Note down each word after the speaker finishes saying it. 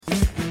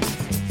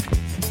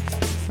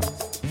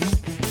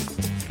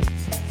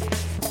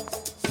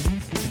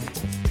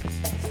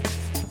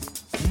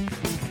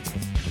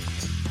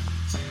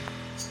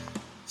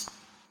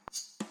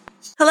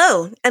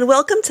Hello, and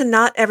welcome to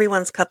Not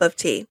Everyone's Cup of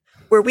Tea,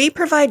 where we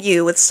provide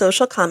you with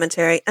social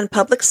commentary and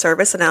public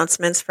service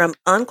announcements from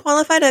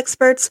unqualified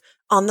experts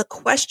on the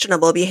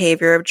questionable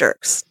behavior of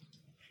jerks.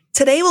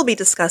 Today we'll be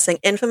discussing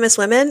infamous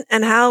women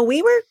and how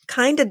we were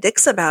kinda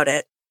dicks about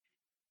it.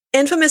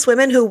 Infamous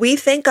women who we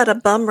think got a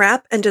bum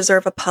rap and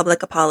deserve a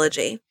public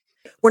apology.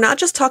 We're not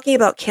just talking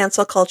about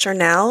cancel culture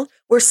now,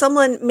 where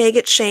someone may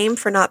get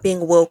shamed for not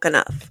being woke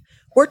enough.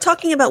 We're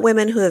talking about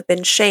women who have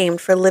been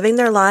shamed for living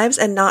their lives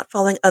and not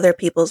following other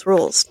people's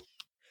rules.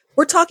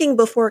 We're talking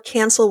before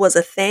cancel was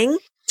a thing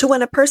to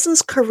when a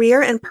person's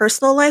career and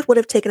personal life would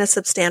have taken a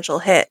substantial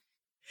hit.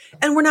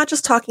 And we're not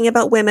just talking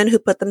about women who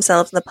put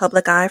themselves in the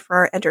public eye for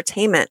our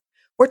entertainment.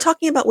 We're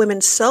talking about women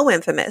so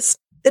infamous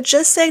that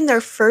just saying their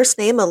first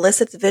name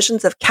elicits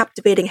visions of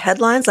captivating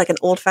headlines like an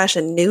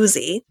old-fashioned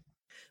newsie.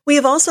 We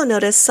have also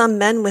noticed some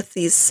men with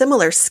these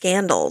similar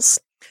scandals,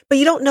 but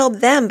you don't know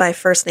them by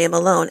first name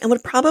alone and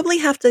would probably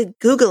have to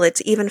Google it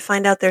to even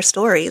find out their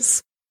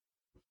stories.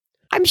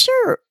 I'm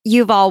sure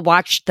you've all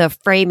watched the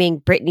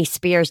Framing Britney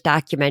Spears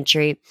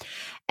documentary,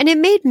 and it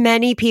made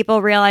many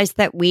people realize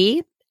that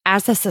we,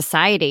 as a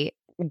society,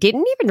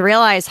 didn't even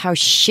realize how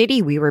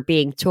shitty we were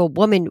being to a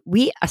woman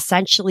we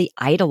essentially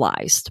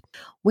idolized.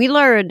 We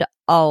learned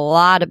a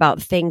lot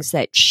about things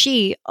that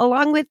she,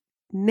 along with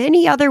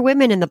many other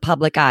women in the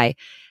public eye,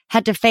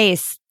 had to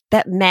face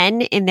that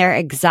men in their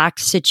exact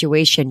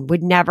situation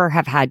would never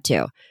have had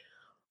to.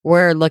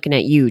 We're looking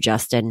at you,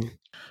 Justin.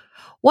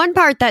 One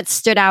part that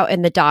stood out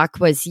in the doc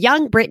was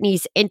young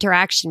Britney's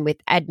interaction with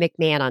Ed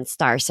McMahon on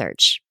Star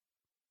Search.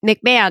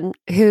 McMahon,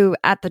 who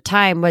at the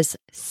time was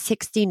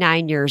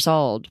 69 years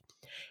old,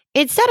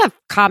 instead of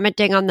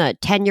commenting on the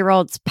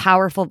 10-year-old's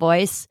powerful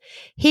voice,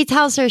 he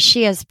tells her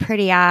she has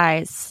pretty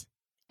eyes.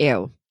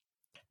 Ew.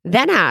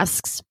 Then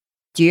asks,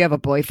 "Do you have a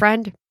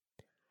boyfriend?"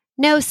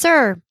 "No,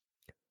 sir."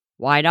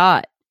 "Why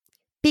not?"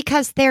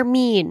 "Because they're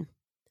mean."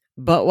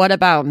 "But what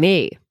about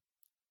me?"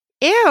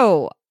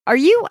 Ew. Are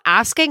you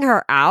asking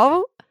her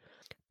out?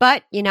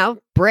 But,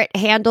 Brit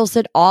handles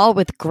it all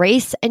with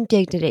grace and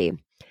dignity.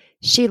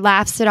 She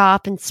laughs it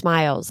off and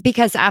smiles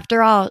because,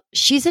 after all,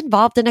 she's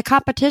involved in a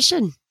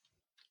competition.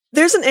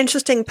 There's an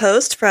interesting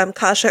post from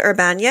Kasia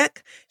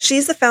Urbaniak.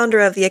 She's the founder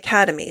of the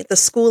Academy, the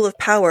School of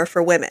Power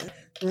for Women,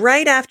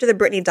 right after the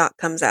Britney doc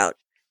comes out.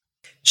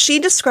 She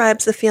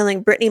describes the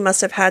feeling Britney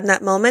must have had in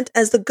that moment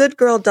as the good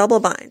girl double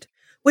bind,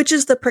 which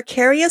is the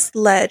precarious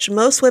ledge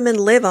most women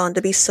live on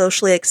to be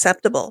socially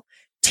acceptable,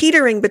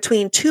 teetering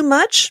between too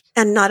much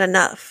and not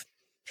enough.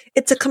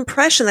 It's a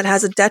compression that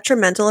has a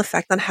detrimental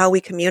effect on how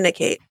we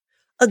communicate.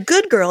 A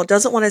good girl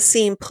doesn't want to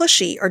seem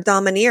pushy or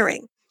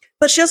domineering,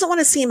 but she doesn't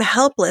want to seem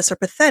helpless or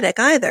pathetic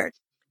either.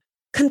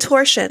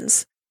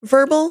 Contortions,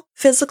 verbal,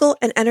 physical,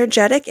 and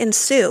energetic,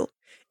 ensue.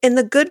 In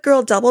the good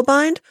girl double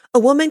bind, a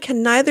woman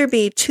can neither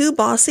be too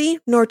bossy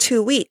nor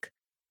too weak,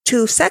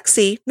 too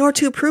sexy nor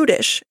too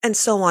prudish, and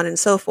so on and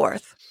so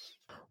forth.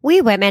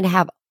 We women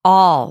have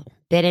all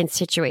been in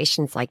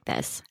situations like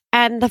this,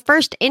 and the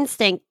first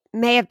instinct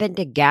may have been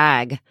to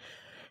gag,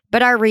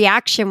 but our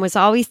reaction was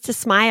always to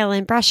smile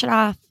and brush it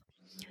off.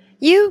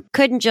 You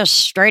couldn't just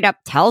straight up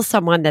tell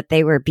someone that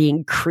they were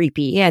being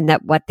creepy and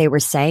that what they were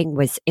saying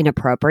was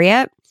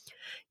inappropriate.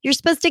 You're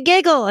supposed to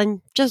giggle and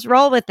just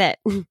roll with it.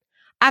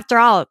 After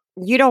all,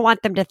 you don't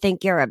want them to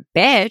think you're a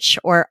bitch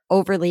or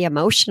overly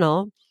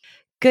emotional.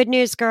 Good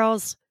news,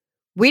 girls.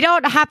 We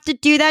don't have to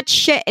do that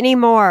shit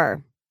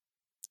anymore.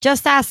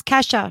 Just ask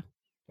Kesha.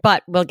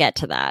 But we'll get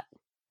to that.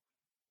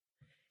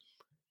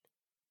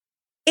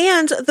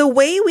 And the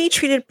way we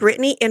treated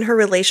Britney in her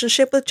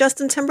relationship with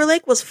Justin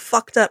Timberlake was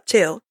fucked up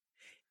too.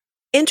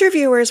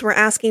 Interviewers were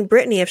asking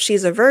Britney if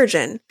she's a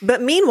virgin,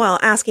 but meanwhile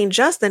asking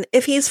Justin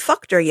if he's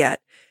fucked her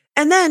yet,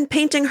 and then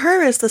painting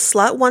her as the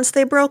slut once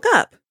they broke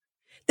up.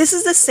 This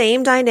is the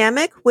same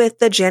dynamic with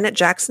the Janet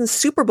Jackson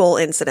Super Bowl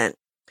incident.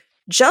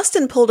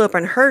 Justin pulled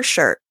open her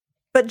shirt,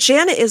 but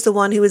Janet is the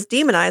one who was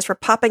demonized for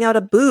popping out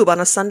a boob on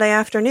a Sunday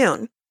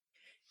afternoon.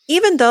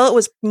 Even though it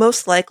was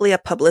most likely a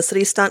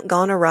publicity stunt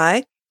gone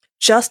awry,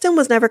 Justin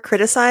was never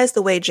criticized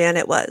the way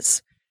Janet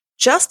was.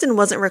 Justin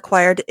wasn't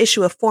required to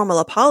issue a formal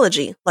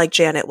apology like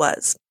Janet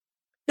was.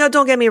 Now,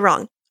 don't get me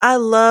wrong. I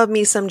love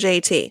me some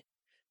JT.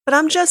 But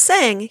I'm just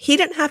saying, he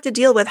didn't have to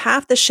deal with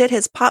half the shit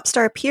his pop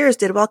star peers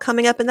did while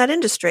coming up in that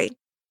industry.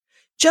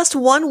 Just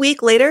 1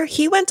 week later,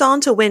 he went on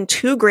to win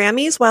 2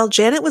 Grammys while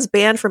Janet was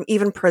banned from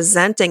even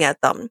presenting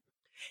at them.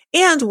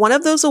 And one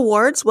of those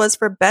awards was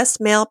for Best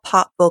Male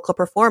Pop Vocal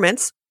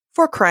Performance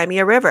for Cry Me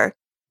a River.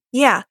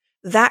 Yeah,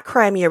 that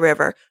Cry Me a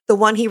River, the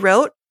one he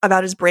wrote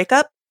about his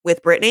breakup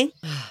with Britney.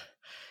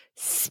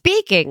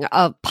 Speaking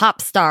of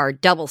pop star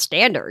double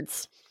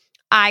standards,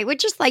 I would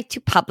just like to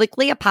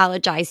publicly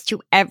apologize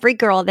to every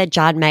girl that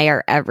John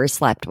Mayer ever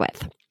slept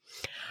with.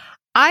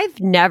 I've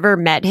never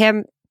met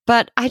him,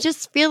 but I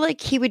just feel like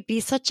he would be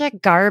such a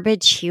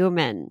garbage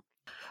human.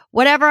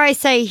 Whenever I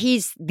say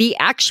he's the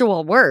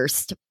actual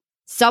worst,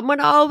 someone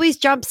always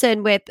jumps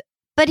in with,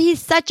 "But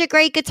he's such a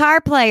great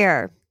guitar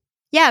player."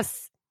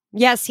 Yes,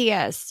 he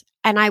is.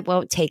 And I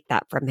won't take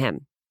that from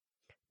him.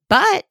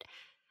 But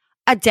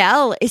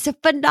Adele is a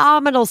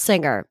phenomenal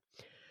singer,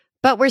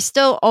 but we're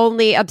still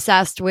only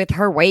obsessed with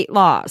her weight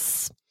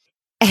loss.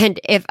 And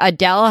if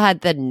Adele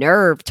had the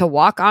nerve to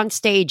walk on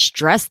stage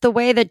dressed the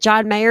way that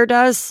John Mayer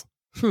does,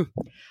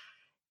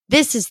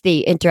 this is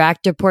the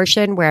interactive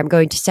portion where I'm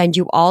going to send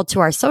you all to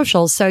our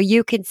socials so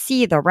you can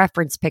see the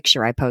reference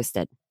picture I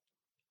posted.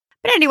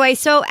 But anyway,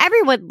 so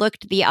everyone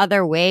looked the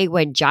other way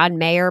when John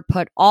Mayer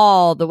put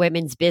all the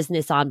women's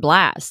business on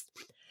blast.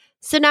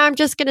 So now I'm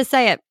just going to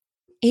say it.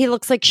 He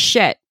looks like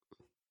shit.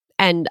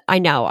 And I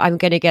know I'm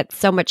going to get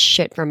so much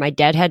shit from my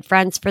Deadhead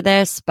friends for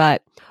this,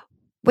 but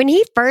when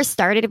he first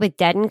started with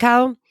Dead &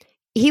 Co.,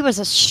 he was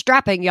a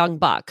strapping young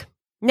buck.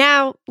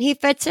 Now, he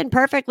fits in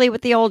perfectly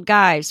with the old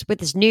guys with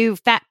his new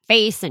fat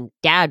face and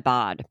dad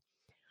bod.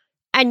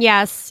 And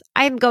yes,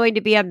 I'm going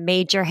to be a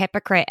major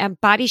hypocrite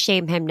and body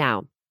shame him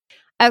now.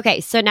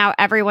 Okay, so now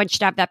everyone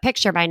should have that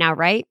picture by now,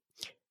 right?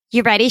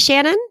 You ready,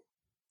 Shannon?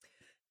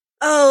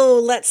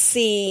 Oh, let's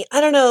see.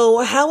 I don't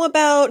know. How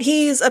about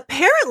he's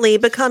apparently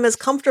become as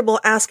comfortable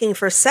asking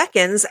for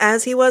seconds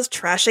as he was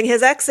trashing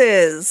his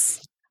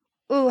exes?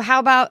 Ooh, how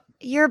about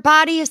your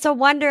body is a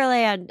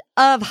wonderland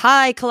of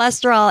high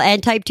cholesterol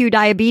and type 2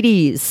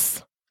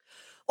 diabetes?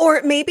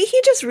 Or maybe he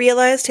just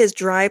realized his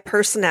dry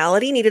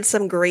personality needed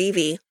some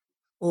gravy.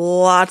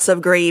 Lots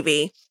of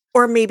gravy.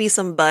 Or maybe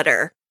some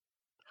butter.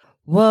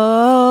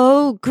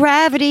 Whoa,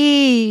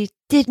 gravity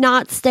did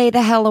not stay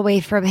the hell away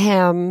from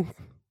him.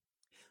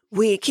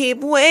 We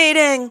keep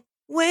waiting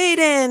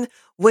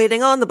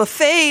on the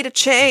buffet to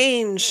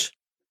change.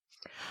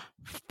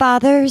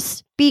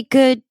 Fathers, be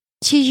good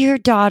to your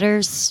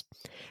daughters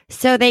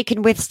so they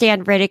can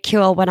withstand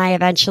ridicule when I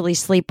eventually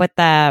sleep with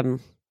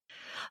them.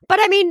 But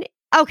I mean,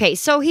 okay,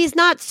 so he's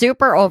not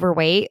super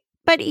overweight,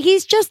 but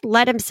he's just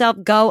let himself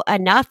go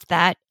enough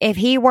that if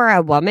he were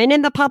a woman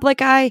in the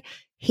public eye,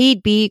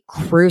 he'd be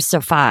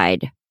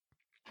crucified.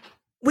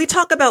 We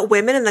talk about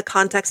women in the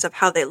context of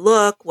how they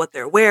look, what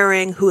they're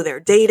wearing, who they're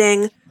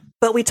dating,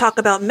 but we talk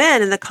about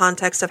men in the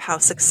context of how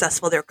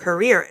successful their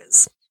career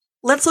is.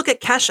 Let's look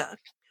at Kesha.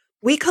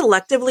 We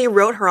collectively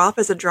wrote her off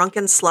as a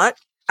drunken slut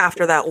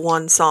after that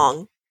one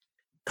song.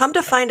 Come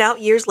to find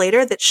out years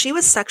later that she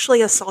was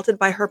sexually assaulted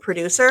by her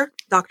producer,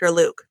 Dr.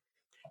 Luke.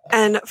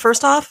 And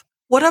first off,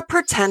 what a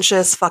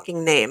pretentious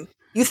fucking name.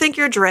 You think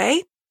you're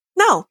Dre?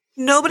 No,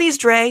 nobody's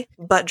Dre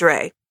but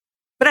Dre.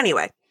 But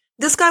anyway,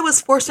 this guy was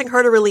forcing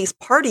her to release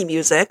party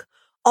music,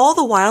 all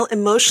the while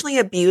emotionally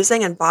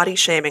abusing and body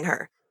shaming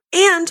her,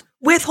 and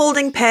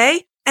withholding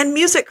pay and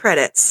music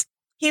credits.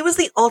 He was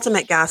the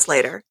ultimate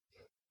gaslighter.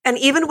 And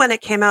even when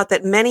it came out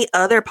that many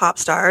other pop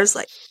stars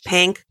like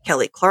Pink,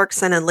 Kelly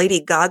Clarkson, and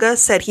Lady Gaga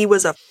said he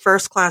was a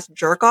first-class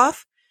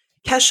jerk-off,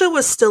 Kesha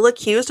was still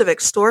accused of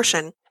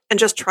extortion and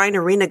just trying to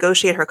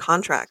renegotiate her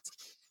contract.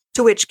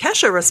 To which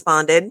Kesha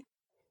responded,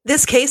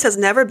 "This case has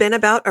never been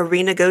about a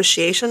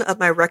renegotiation of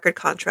my record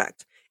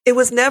contract. It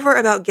was never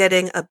about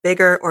getting a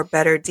bigger or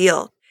better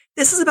deal.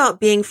 This is about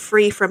being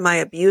free from my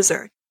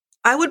abuser.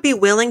 I would be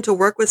willing to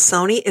work with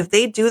Sony if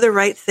they do the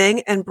right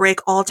thing and break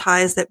all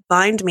ties that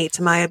bind me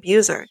to my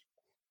abuser."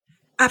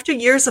 After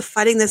years of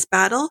fighting this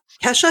battle,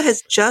 Kesha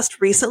has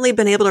just recently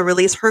been able to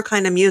release her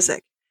kind of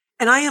music.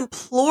 And I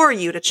implore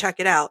you to check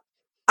it out.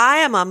 I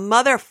am a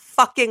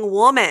motherfucking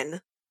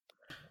woman.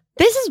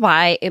 This is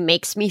why it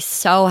makes me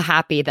so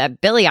happy that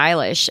Billie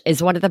Eilish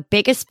is one of the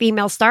biggest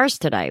female stars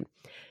today.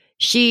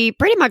 She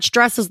pretty much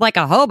dresses like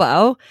a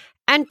hobo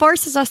and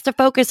forces us to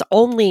focus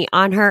only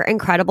on her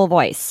incredible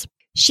voice.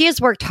 She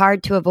has worked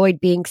hard to avoid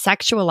being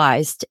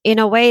sexualized in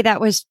a way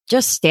that was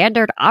just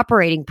standard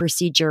operating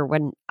procedure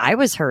when I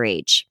was her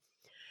age.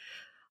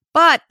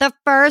 But the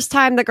first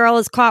time the girl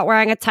is caught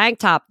wearing a tank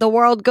top, the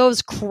world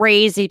goes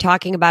crazy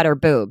talking about her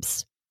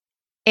boobs.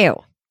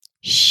 Ew,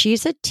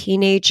 she's a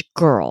teenage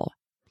girl.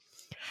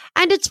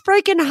 And it's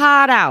freaking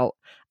hot out.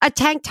 A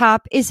tank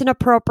top is an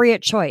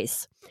appropriate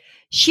choice.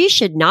 She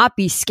should not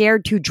be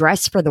scared to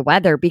dress for the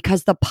weather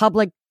because the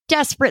public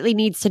desperately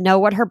needs to know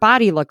what her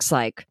body looks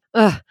like.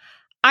 Ugh.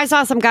 I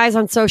saw some guys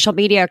on social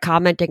media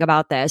commenting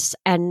about this,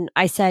 and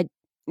I said,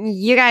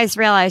 "You guys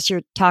realize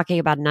you're talking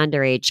about an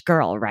underage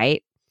girl,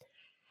 right?"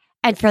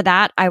 And for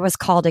that, I was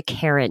called a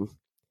Karen.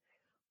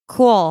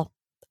 Cool,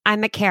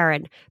 I'm a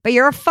Karen, but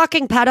you're a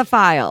fucking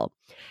pedophile.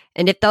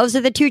 And if those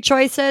are the two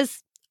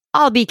choices,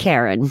 I'll be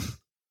Karen.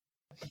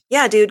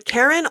 Yeah, dude,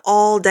 Karen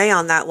all day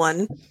on that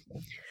one.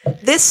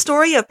 This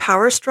story of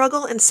power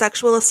struggle and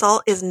sexual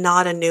assault is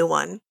not a new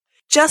one.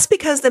 Just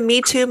because the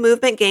Me Too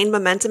movement gained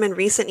momentum in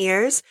recent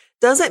years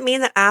doesn't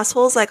mean that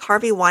assholes like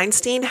Harvey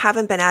Weinstein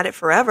haven't been at it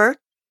forever.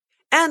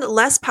 And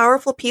less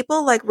powerful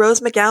people like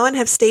Rose McGowan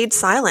have stayed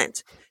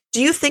silent.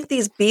 Do you think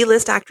these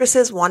B-list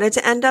actresses wanted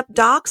to end up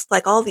doxxed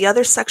like all the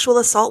other sexual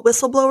assault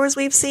whistleblowers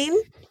we've seen?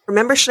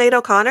 Remember Sinead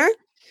O'Connor?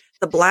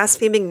 The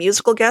blaspheming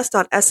musical guest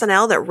on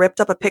SNL that ripped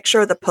up a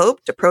picture of the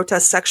Pope to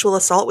protest sexual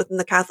assault within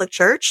the Catholic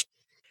Church?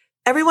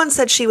 Everyone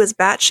said she was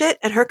batshit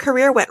and her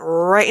career went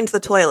right into the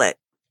toilet.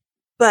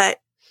 But,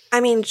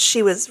 I mean,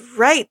 she was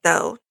right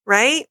though,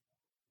 right?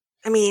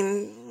 I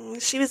mean,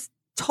 she was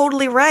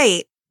totally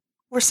right.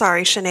 We're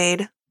sorry,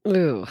 Sinead.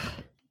 Ooh.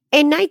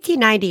 In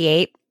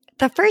 1998,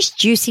 the first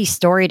juicy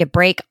story to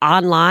break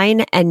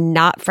online and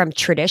not from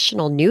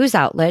traditional news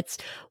outlets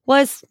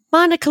was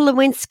Monica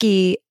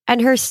Lewinsky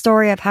and her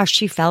story of how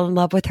she fell in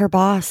love with her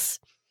boss.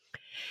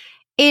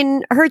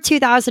 In her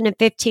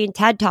 2015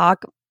 TED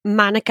Talk,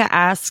 Monica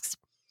asks,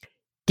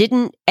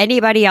 "Didn't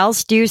anybody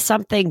else do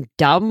something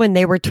dumb when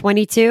they were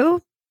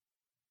 22?"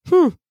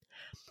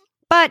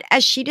 But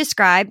as she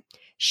described,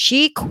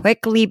 she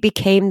quickly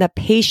became the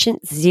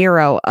patient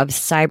zero of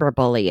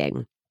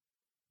cyberbullying.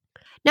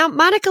 Now,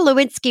 Monica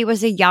Lewinsky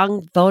was a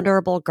young,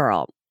 vulnerable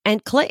girl,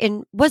 and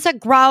Clinton was a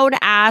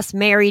grown-ass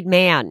married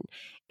man,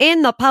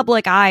 in the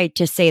public eye,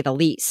 to say the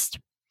least.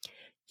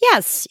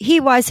 Yes,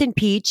 he was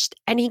impeached,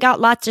 and he got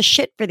lots of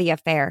shit for the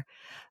affair,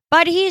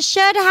 but he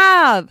should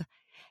have.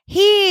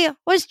 He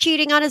was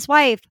cheating on his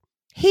wife.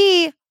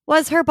 He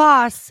was her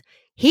boss.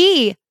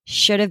 He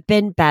should have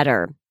been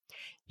better.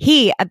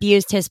 He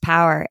abused his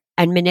power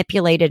and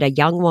manipulated a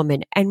young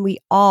woman, and we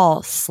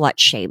all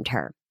slut-shamed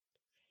her.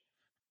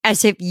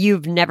 As if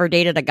you've never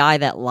dated a guy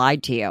that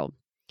lied to you.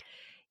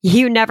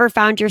 You never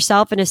found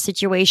yourself in a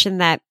situation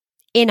that,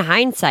 in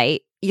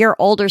hindsight, your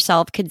older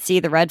self could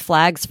see the red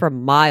flags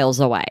from miles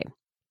away.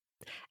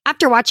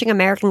 After watching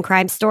American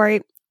Crime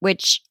Story,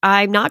 which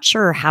I'm not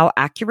sure how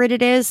accurate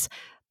it is,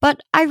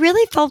 but I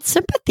really felt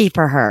sympathy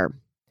for her.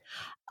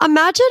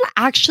 Imagine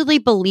actually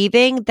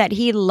believing that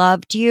he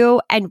loved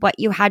you and what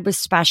you had was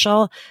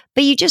special,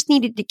 but you just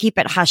needed to keep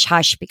it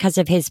hush-hush because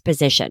of his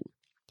position.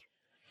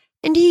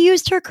 And he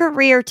used her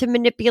career to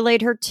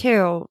manipulate her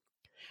too.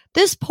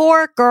 This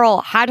poor girl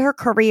had her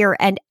career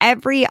and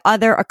every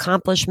other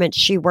accomplishment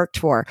she worked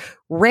for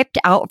ripped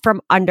out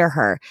from under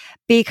her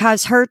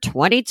because her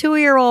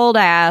 22-year-old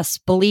ass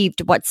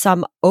believed what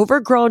some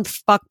overgrown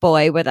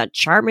fuckboy with a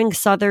charming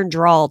southern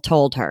drawl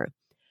told her.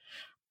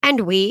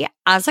 And we,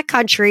 as a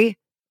country,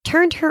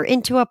 turned her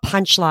into a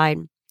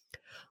punchline.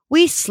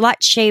 We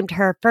slut-shamed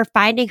her for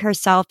finding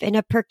herself in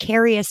a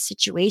precarious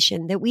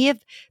situation that we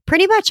have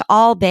pretty much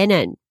all been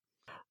in.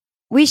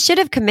 We should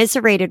have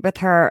commiserated with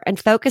her and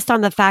focused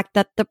on the fact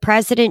that the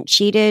president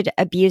cheated,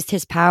 abused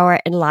his power,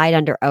 and lied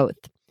under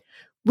oath.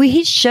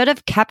 We should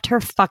have kept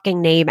her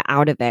fucking name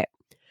out of it.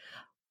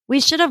 We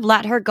should have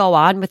let her go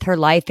on with her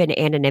life in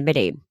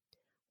anonymity.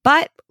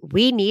 But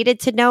we needed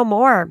to know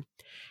more.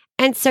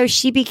 And so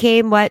she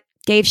became what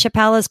Dave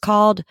Chappelle has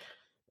called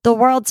the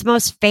world's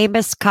most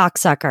famous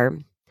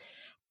cocksucker.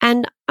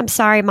 And I'm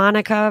sorry,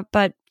 Monica,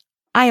 but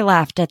I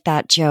laughed at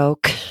that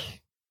joke.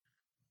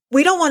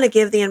 We don't want to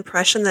give the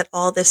impression that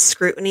all this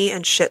scrutiny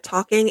and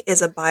shit-talking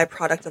is a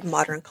byproduct of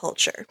modern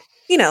culture.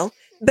 You know,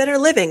 better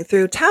living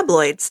through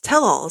tabloids,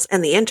 tell-alls,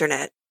 and the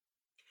internet.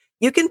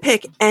 You can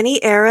pick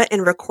any era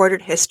in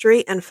recorded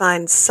history and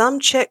find some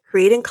chick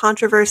creating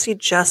controversy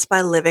just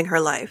by living her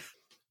life.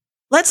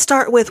 Let's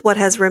start with what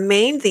has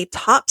remained the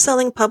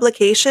top-selling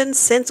publication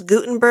since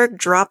Gutenberg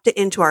dropped it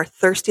into our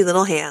thirsty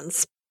little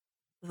hands.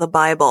 The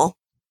Bible.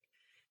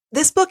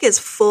 This book is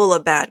full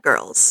of bad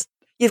girls.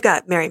 You've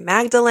got Mary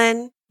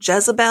Magdalene,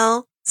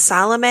 Jezebel,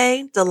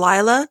 Salome,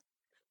 Delilah,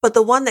 but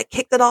the one that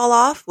kicked it all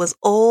off was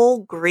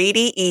old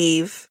greedy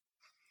Eve.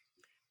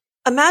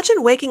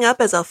 Imagine waking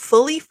up as a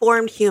fully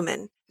formed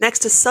human next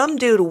to some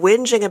dude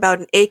whinging about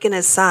an ache in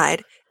his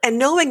side and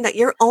knowing that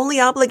your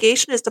only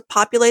obligation is to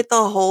populate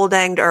the whole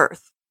danged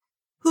earth.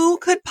 Who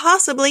could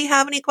possibly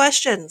have any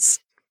questions?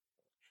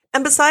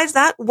 And besides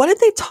that, what did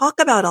they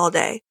talk about all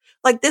day?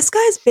 Like, this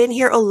guy's been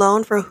here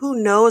alone for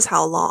who knows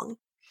how long.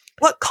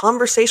 What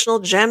conversational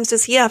gems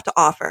does he have to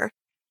offer?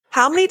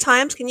 How many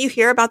times can you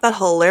hear about that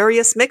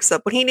hilarious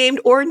mix-up when he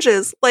named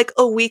oranges like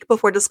a week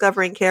before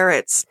discovering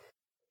carrots?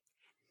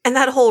 And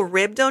that whole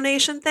rib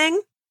donation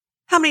thing?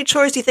 How many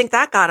chores do you think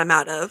that got him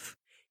out of?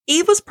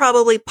 Eve was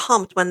probably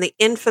pumped when the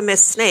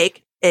infamous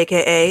snake,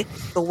 aka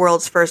the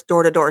world's first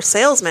door-to-door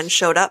salesman,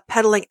 showed up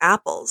peddling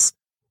apples.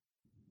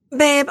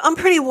 Babe, I'm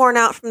pretty worn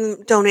out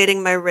from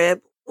donating my rib.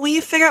 Will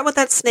you figure out what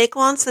that snake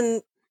wants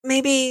and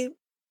maybe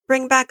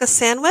bring back a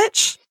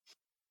sandwich?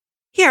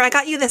 Here, I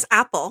got you this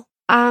apple.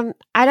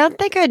 I don't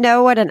think I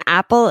know what an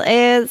apple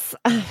is.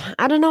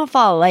 I don't know if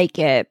I'll like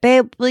it.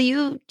 Babe, will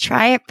you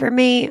try it for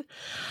me?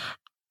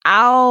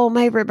 Ow,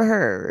 my rib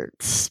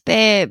hurts.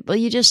 Babe, will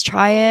you just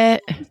try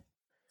it?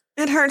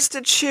 It hurts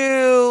to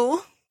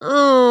chew.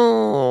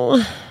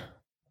 Oh.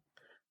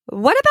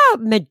 What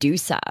about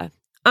Medusa?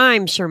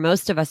 I'm sure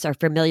most of us are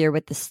familiar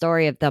with the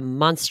story of the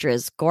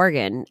monstrous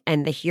Gorgon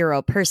and the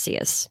hero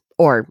Perseus,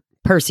 or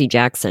Percy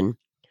Jackson,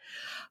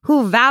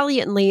 who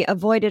valiantly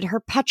avoided her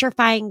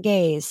petrifying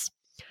gaze,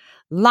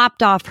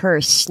 lopped off her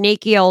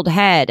snaky old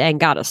head and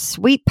got a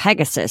sweet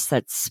Pegasus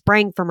that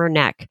sprang from her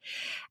neck,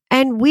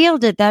 and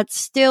wielded that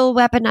still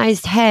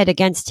weaponized head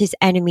against his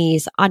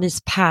enemies on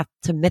his path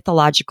to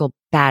mythological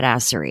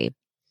badassery.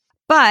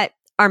 But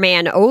our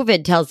man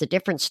Ovid tells a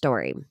different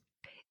story.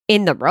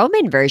 In the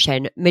Roman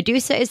version,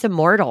 Medusa is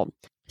immortal,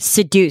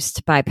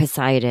 seduced by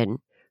Poseidon,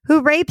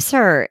 who rapes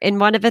her in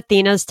one of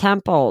Athena's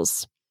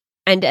temples.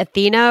 And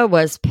Athena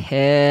was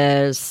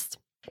pissed.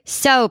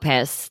 So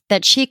pissed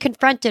that she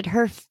confronted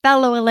her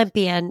fellow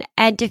Olympian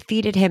and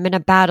defeated him in a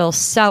battle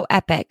so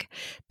epic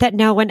that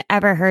no one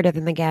ever heard of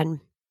him again.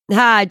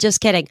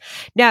 Just kidding.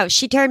 No,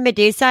 she turned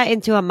Medusa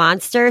into a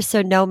monster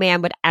so no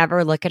man would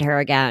ever look at her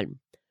again.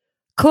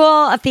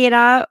 Cool,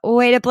 Athena.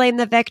 Way to blame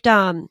the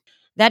victim.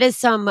 That is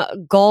some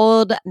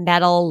gold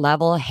medal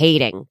level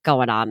hating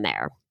going on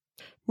there.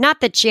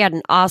 Not that she had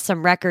an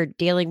awesome record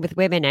dealing with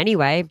women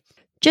anyway.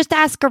 Just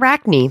ask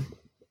Arachne.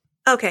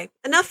 Okay,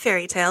 enough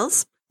fairy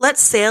tales.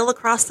 Let's sail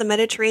across the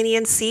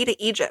Mediterranean Sea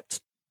to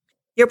Egypt.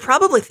 You're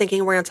probably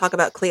thinking we're going to talk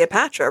about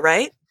Cleopatra,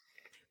 right?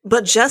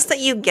 But just that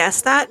you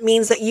guessed that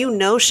means that you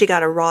know she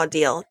got a raw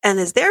deal and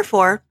is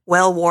therefore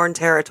well-worn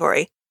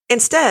territory.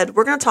 Instead,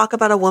 we're going to talk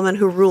about a woman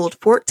who ruled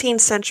 14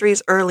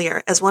 centuries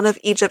earlier as one of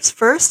Egypt's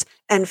first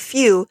and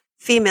few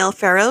female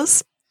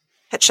pharaohs,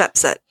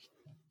 Hatshepsut.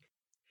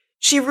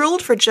 She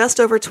ruled for just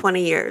over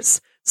 20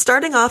 years,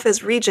 starting off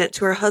as regent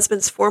to her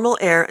husband's formal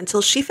heir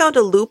until she found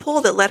a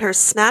loophole that let her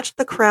snatch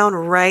the crown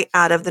right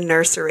out of the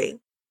nursery.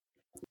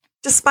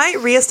 Despite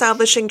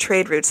reestablishing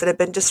trade routes that had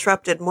been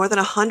disrupted more than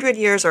 100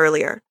 years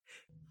earlier,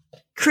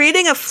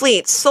 creating a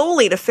fleet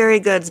solely to ferry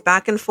goods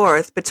back and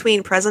forth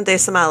between present-day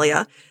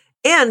Somalia,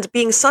 and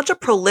being such a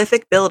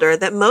prolific builder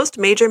that most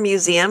major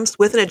museums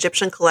with an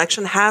Egyptian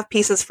collection have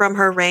pieces from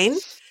her reign,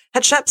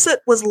 Hatshepsut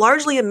was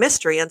largely a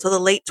mystery until the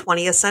late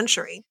 20th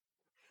century.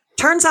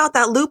 Turns out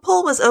that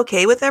loophole was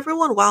okay with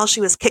everyone while she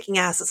was kicking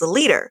ass as a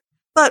leader.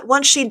 But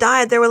once she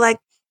died, they were like,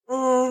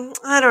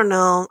 I don't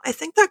know. I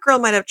think that girl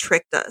might have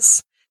tricked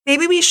us.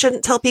 Maybe we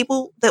shouldn't tell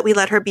people that we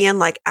let her be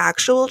in,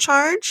 actual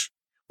charge?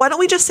 Why don't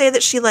we just say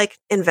that she,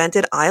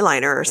 invented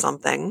eyeliner or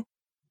something?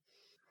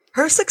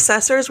 Her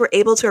successors were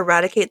able to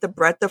eradicate the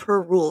breadth of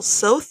her rule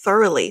so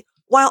thoroughly,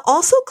 while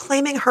also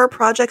claiming her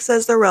projects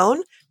as their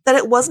own, that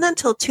it wasn't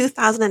until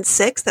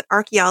 2006 that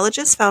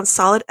archaeologists found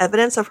solid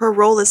evidence of her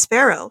role as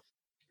pharaoh.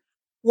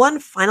 One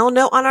final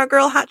note on our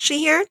girl Hatshi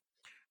here.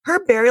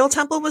 Her burial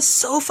temple was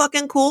so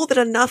fucking cool that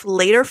enough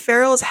later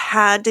pharaohs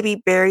had to be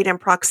buried in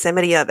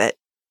proximity of it,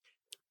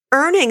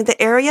 earning the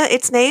area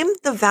its name,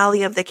 the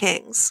Valley of the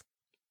Kings.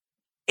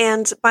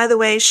 And by the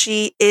way,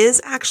 she is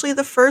actually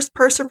the first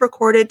person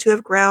recorded to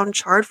have ground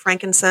charred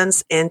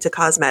frankincense into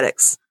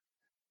cosmetics.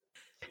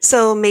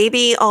 So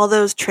maybe all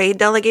those trade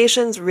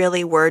delegations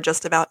really were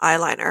just about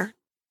eyeliner.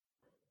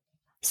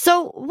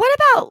 So what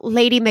about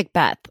Lady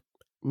Macbeth?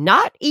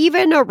 Not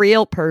even a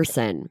real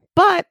person,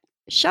 but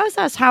shows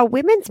us how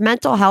women's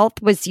mental health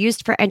was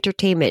used for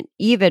entertainment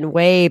even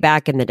way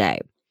back in the day.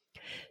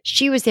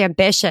 She was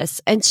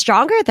ambitious and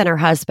stronger than her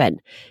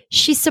husband.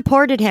 She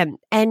supported him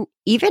and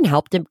even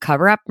helped him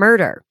cover up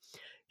murder.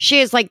 She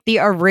is like the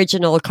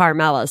original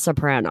Carmela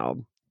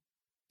Soprano.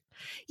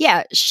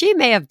 Yeah, she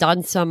may have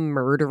done some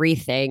murdery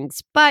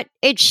things, but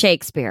it's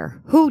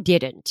Shakespeare. Who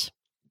didn't?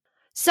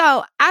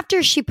 So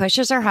after she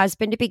pushes her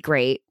husband to be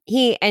great,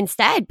 he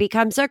instead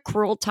becomes a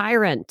cruel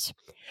tyrant.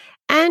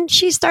 And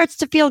she starts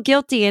to feel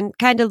guilty and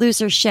kind of lose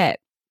her shit.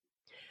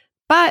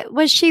 But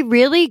was she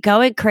really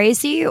going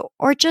crazy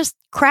or just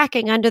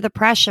cracking under the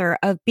pressure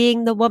of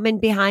being the woman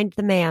behind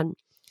the man?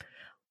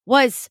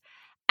 Was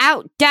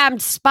out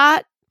damned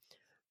spot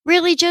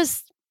really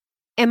just,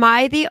 am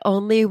I the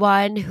only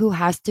one who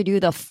has to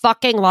do the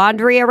fucking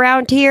laundry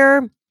around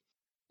here?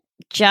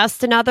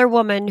 Just another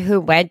woman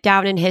who went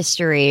down in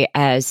history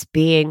as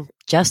being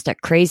just a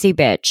crazy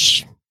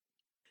bitch.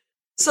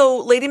 So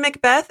Lady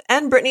Macbeth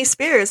and Britney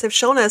Spears have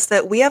shown us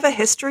that we have a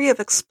history of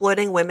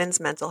exploiting women's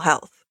mental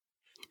health.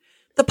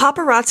 The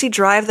paparazzi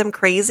drive them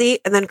crazy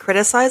and then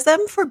criticize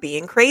them for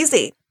being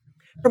crazy.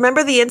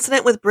 Remember the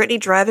incident with Britney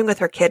driving with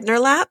her kid in her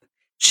lap?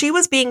 She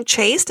was being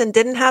chased and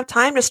didn't have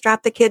time to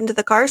strap the kid into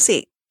the car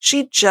seat.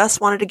 She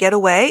just wanted to get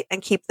away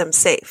and keep them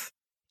safe.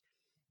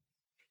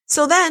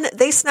 So then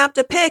they snapped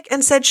a pic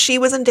and said she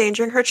was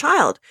endangering her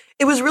child.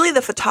 It was really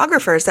the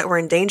photographers that were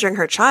endangering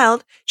her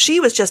child.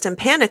 She was just in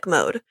panic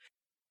mode.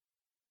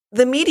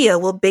 The media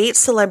will bait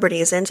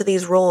celebrities into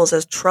these roles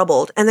as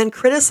troubled and then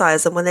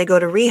criticize them when they go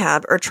to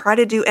rehab or try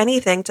to do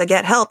anything to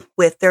get help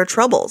with their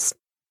troubles.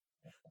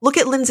 Look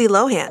at Lindsay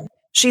Lohan.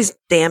 She's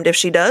damned if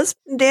she does,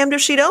 damned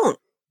if she don't.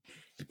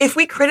 If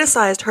we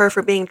criticized her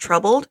for being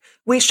troubled,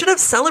 we should have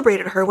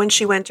celebrated her when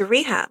she went to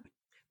rehab.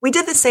 We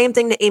did the same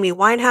thing to Amy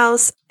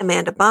Winehouse,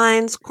 Amanda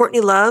Bynes,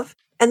 Courtney Love,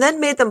 and then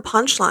made them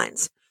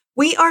punchlines.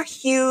 We are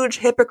huge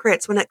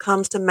hypocrites when it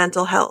comes to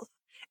mental health.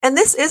 And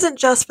this isn't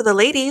just for the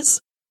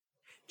ladies.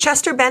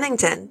 Chester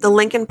Bennington, the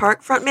Linkin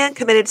Park frontman,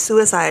 committed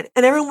suicide,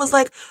 and everyone was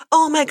like,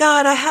 oh my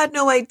God, I had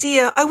no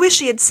idea. I wish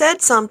he had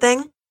said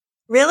something.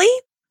 Really?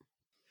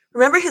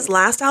 Remember his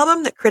last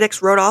album that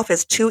critics wrote off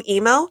as too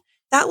emo?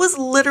 That was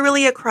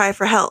literally a cry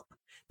for help.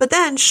 But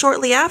then,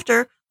 shortly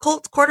after,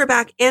 Colts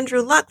quarterback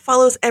Andrew Luck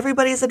follows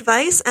everybody's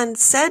advice and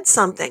said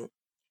something.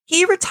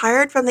 He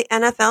retired from the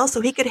NFL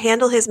so he could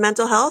handle his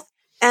mental health,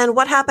 and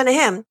what happened to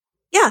him?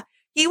 Yeah,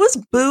 he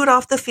was booed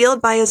off the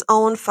field by his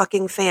own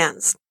fucking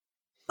fans.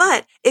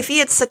 But if he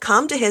had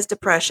succumbed to his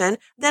depression,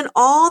 then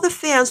all the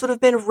fans would have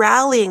been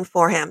rallying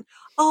for him.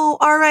 Oh,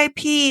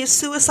 R.I.P.,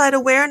 suicide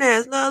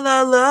awareness, la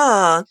la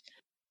la.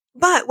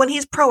 But when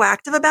he's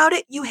proactive about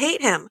it, you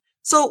hate him.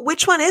 So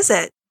which one is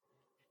it?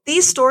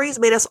 These stories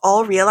made us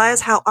all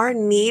realize how our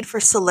need for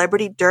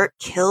celebrity dirt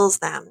kills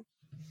them.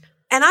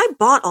 And I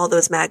bought all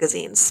those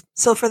magazines.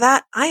 So for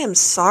that, I am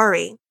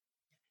sorry.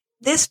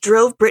 This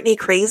drove Britney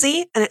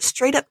crazy, and it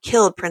straight up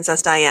killed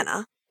Princess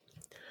Diana.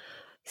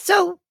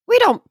 So we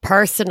don't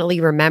personally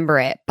remember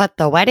it, but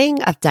the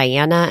wedding of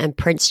Diana and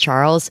Prince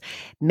Charles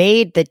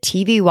made the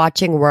TV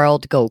watching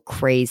world go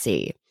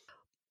crazy.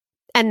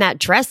 And that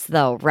dress,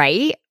 though,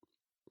 right?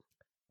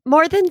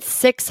 More than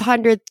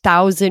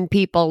 600,000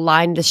 people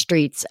lined the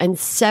streets, and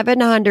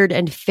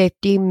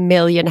 750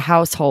 million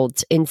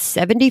households in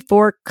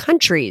 74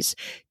 countries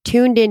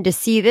tuned in to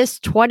see this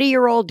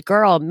 20-year-old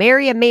girl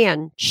marry a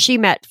man she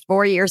met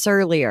 4 years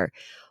earlier,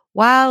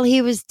 while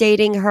he was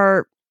dating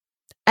her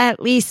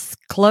at least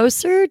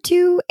closer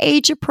to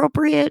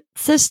age-appropriate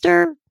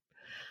sister.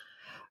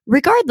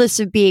 Regardless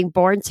of being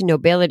born to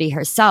nobility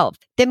herself,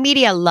 the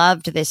media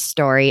loved this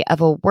story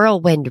of a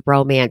whirlwind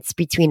romance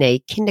between a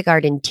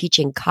kindergarten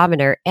teaching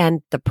commoner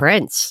and the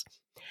prince.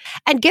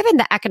 And given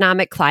the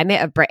economic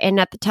climate of Britain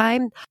at the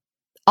time,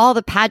 all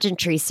the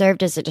pageantry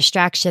served as a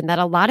distraction that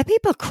a lot of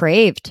people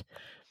craved.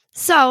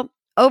 So,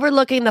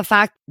 overlooking the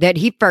fact that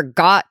he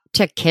forgot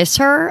to kiss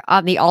her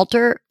on the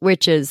altar,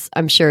 which is,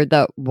 I'm sure,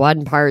 the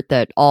one part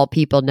that all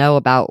people know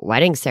about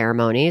wedding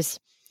ceremonies,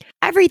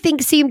 everything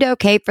seemed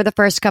okay for the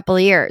first couple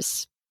of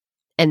years.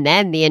 And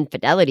then the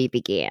infidelity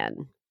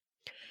began.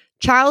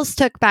 Charles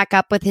took back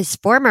up with his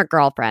former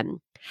girlfriend,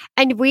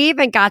 and we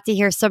even got to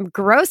hear some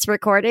gross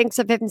recordings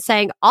of him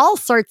saying all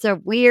sorts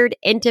of weird,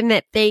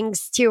 intimate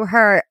things to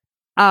her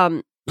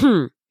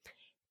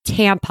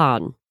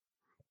tampon.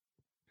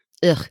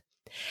 Ugh.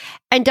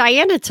 And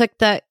Diana took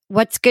the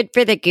what's good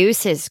for the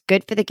goose is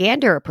good for the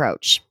gander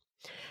approach.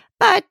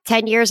 But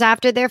 10 years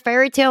after their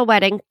fairy tale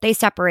wedding, they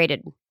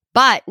separated.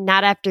 But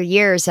not after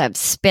years of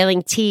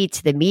spilling tea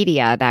to the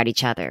media about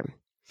each other,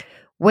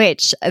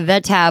 which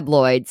the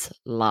tabloids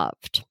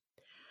loved.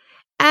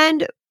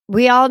 And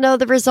we all know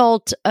the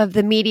result of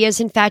the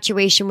media's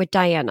infatuation with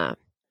Diana.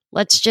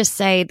 Let's just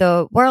say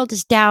the world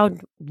is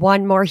down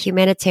one more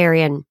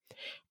humanitarian,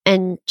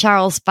 and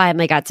Charles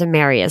finally got to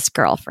marry his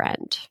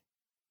girlfriend.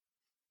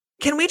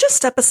 Can we just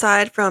step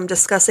aside from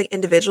discussing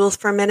individuals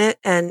for a minute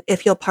and,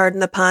 if you'll pardon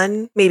the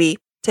pun, maybe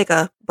take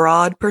a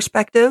broad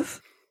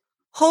perspective?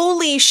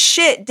 Holy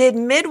shit, did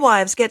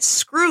midwives get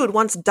screwed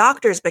once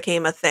doctors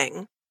became a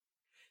thing?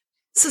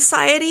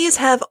 Societies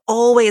have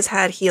always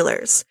had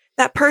healers.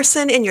 That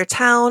person in your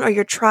town or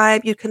your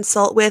tribe you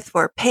consult with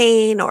for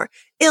pain or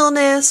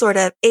illness or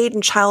to aid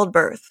in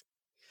childbirth.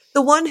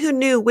 The one who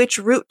knew which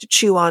root to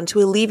chew on to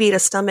alleviate a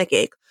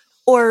stomachache,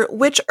 or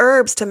which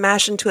herbs to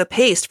mash into a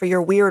paste for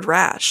your weird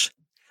rash.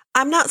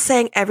 I'm not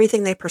saying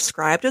everything they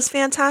prescribed was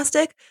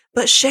fantastic,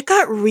 but shit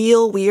got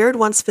real weird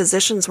once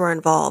physicians were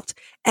involved,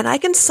 and I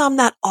can sum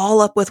that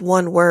all up with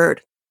one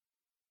word.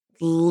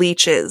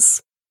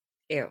 Leeches.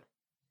 Ew.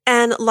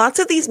 And lots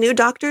of these new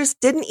doctors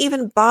didn't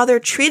even bother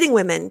treating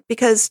women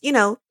because,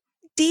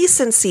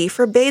 decency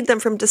forbade them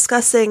from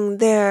discussing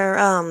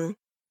their,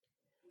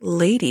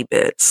 lady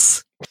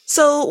bits.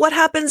 So what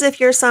happens if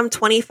you're some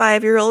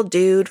 25-year-old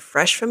dude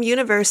fresh from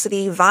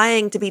university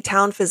vying to be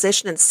town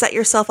physician and set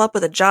yourself up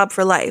with a job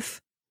for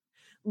life?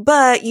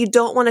 But you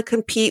don't want to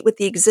compete with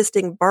the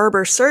existing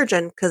barber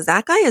surgeon because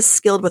that guy is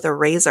skilled with a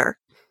razor.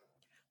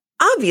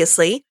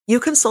 Obviously, you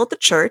consult the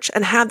church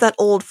and have that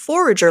old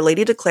forager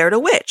lady declared a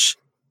witch.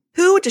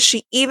 Who does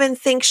she even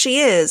think she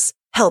is,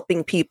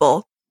 helping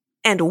people?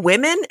 And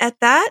women at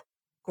that?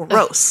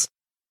 Gross.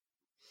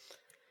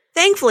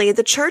 Thankfully,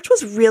 the church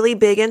was really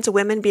big into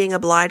women being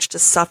obliged to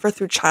suffer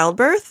through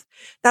childbirth.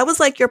 That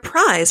was like your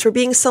prize for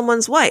being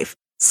someone's wife,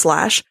 /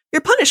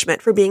 your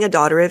punishment for being a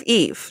daughter of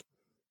Eve.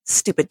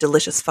 Stupid,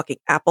 delicious fucking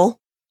apple.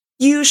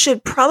 You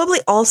should probably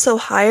also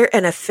hire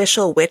an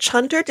official witch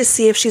hunter to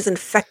see if she's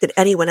infected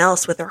anyone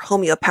else with her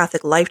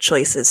homeopathic life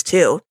choices,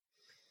 too.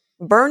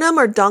 Burn 'em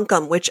or dunk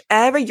 'em,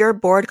 whichever your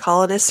bored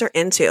colonists are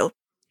into.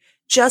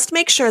 Just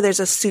make sure there's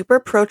a super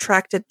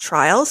protracted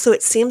trial so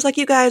it seems like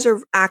you guys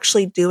are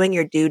actually doing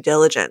your due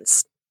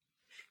diligence.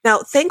 Now,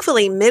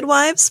 thankfully,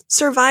 midwives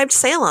survived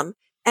Salem,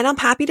 and I'm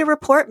happy to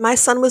report my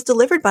son was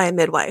delivered by a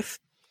midwife.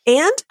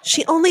 And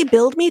she only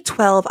billed me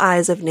 12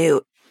 eyes of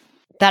newt.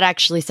 That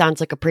actually sounds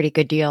like a pretty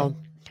good deal.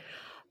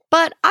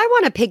 But I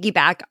want to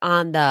piggyback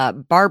on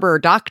the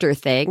barber-doctor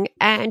thing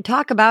and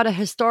talk about a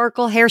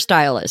historical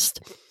hairstylist,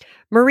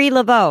 Marie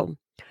Laveau,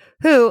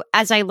 who,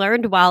 as I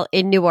learned while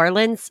in New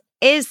Orleans,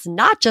 is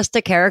not just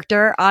a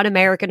character on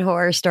American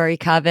Horror Story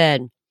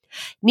Coven.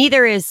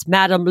 Neither is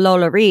Madame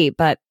LaLaurie,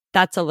 but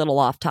that's a little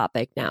off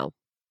topic now.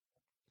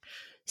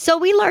 So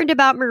we learned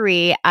about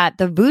Marie at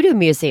the Voodoo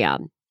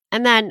Museum,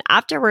 and then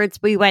afterwards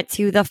we went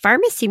to the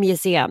Pharmacy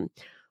Museum,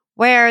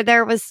 where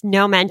there was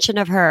no mention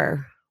of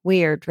her.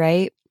 Weird,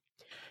 right?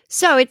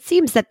 So it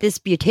seems that this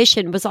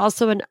beautician was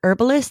also an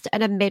herbalist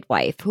and a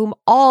midwife whom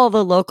all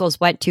the locals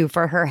went to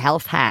for her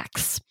health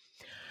hacks.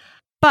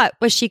 But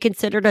was she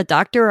considered a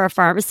doctor or a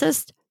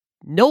pharmacist?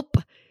 Nope.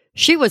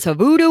 She was a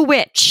voodoo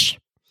witch.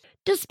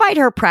 Despite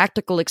her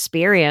practical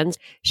experience,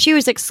 she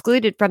was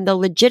excluded from the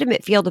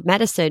legitimate field of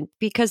medicine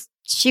because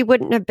she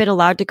wouldn't have been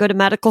allowed to go to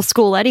medical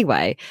school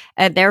anyway,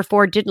 and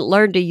therefore didn't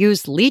learn to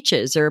use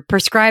leeches or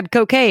prescribe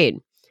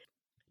cocaine.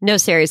 No,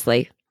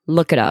 seriously,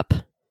 look it up.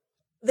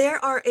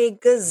 There are a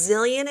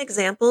gazillion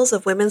examples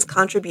of women's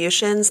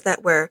contributions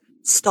that were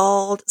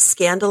stalled,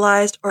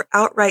 scandalized, or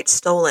outright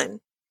stolen,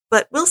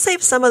 but we'll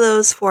save some of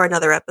those for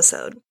another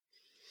episode.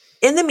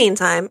 In the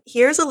meantime,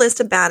 here's a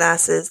list of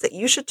badasses that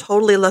you should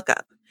totally look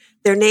up.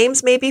 Their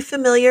names may be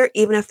familiar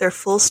even if their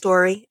full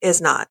story is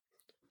not.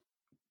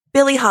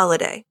 Billie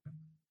Holiday,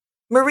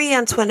 Marie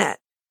Antoinette,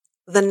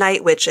 the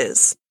Night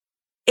Witches,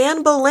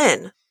 Anne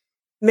Boleyn,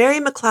 Mary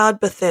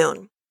McLeod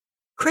Bethune,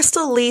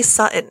 Crystal Lee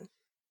Sutton,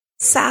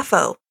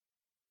 Sappho,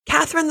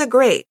 Catherine the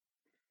Great,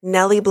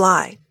 Nellie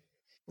Bly,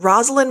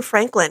 Rosalind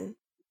Franklin,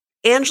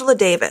 Angela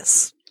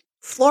Davis,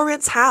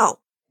 Florence Howe,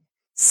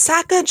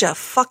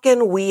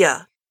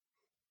 Sacagawea,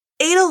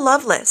 Ada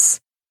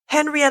Lovelace,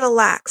 Henrietta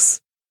Lacks,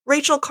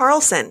 Rachel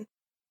Carlson,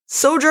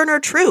 Sojourner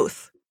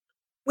Truth.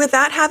 With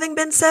that having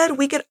been said,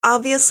 we could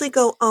obviously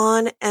go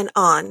on,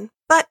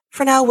 but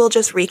for now we'll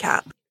just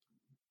recap.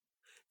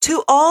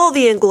 To all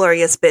the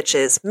inglorious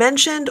bitches,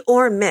 mentioned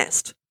or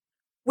missed,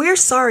 we're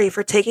sorry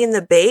for taking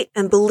the bait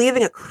and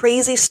believing a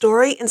crazy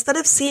story instead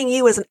of seeing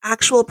you as an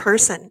actual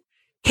person,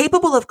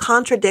 capable of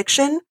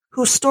contradiction,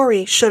 whose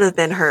story should have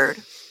been heard.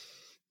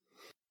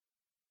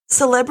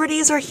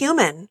 Celebrities are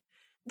human.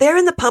 They're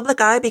in the public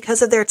eye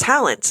because of their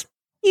talent,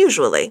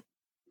 usually.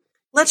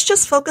 Let's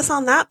just focus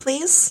on that,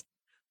 please.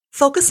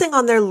 Focusing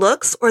on their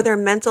looks or their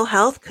mental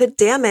health could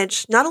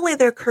damage not only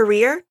their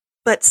career,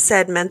 but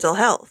said mental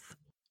health.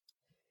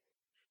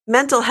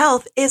 Mental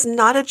health is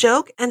not a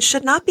joke and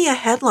should not be a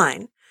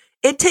headline.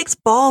 It takes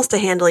balls to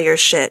handle your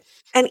shit,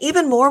 and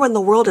even more when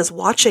the world is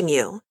watching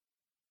you.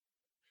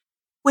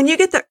 When you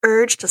get the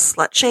urge to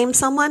slut-shame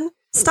someone,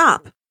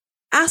 stop.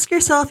 Ask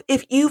yourself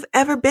if you've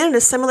ever been in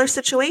a similar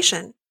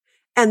situation.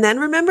 And then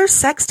remember,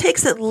 sex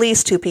takes at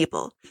least two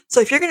people.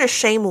 So if you're going to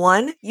shame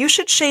one, you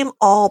should shame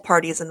all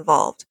parties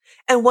involved.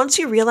 And once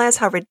you realize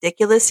how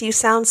ridiculous you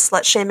sound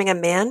slut-shaming a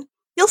man,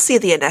 you'll see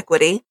the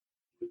inequity.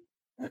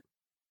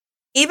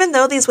 Even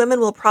though these women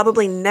will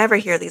probably never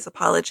hear these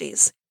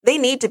apologies, they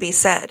need to be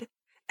said.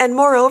 And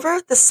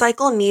moreover, the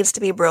cycle needs to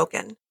be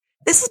broken.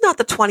 This is not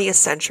the 20th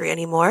century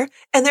anymore,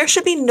 and there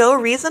should be no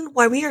reason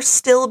why we are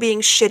still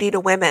being shitty to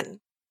women.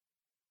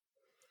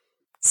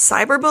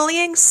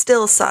 Cyberbullying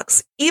still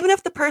sucks, even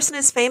if the person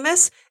is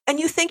famous and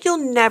you think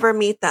you'll never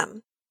meet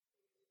them.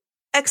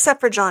 Except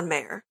for John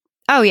Mayer.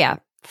 Oh yeah,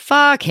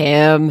 fuck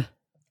him.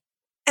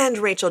 And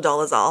Rachel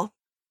Dolezal.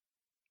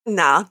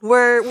 Nah,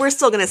 we're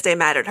still gonna stay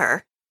mad at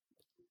her.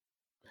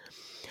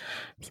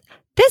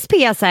 This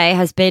PSA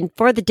has been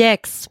for the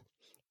dicks.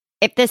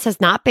 If this has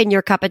not been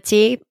your cup of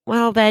tea,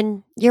 well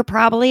then, you're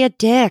probably a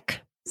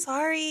dick.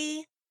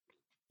 Sorry.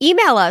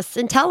 Email us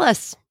and tell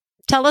us.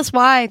 Tell us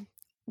why.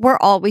 We're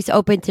always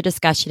open to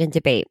discussion and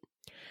debate.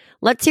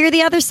 Let's hear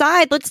the other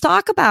side. Let's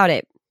talk about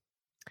it.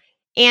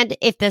 And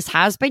if this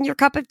has been your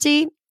cup of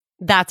tea,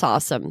 that's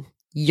awesome.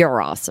 You're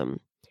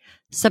awesome.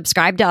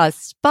 Subscribe to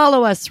us,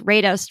 follow us,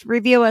 rate us,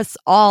 review us,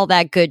 all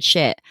that good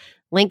shit.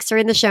 Links are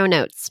in the show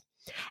notes.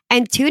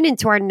 And tune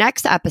into our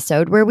next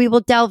episode where we will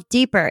delve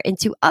deeper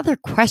into other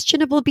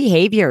questionable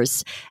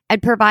behaviors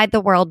and provide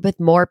the world with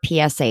more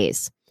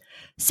PSAs.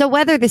 So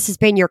whether this has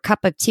been your cup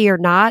of tea or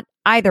not,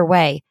 either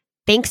way,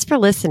 thanks for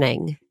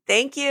listening.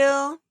 Thank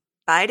you.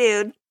 Bye,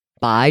 dude.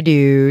 Bye,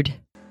 dude.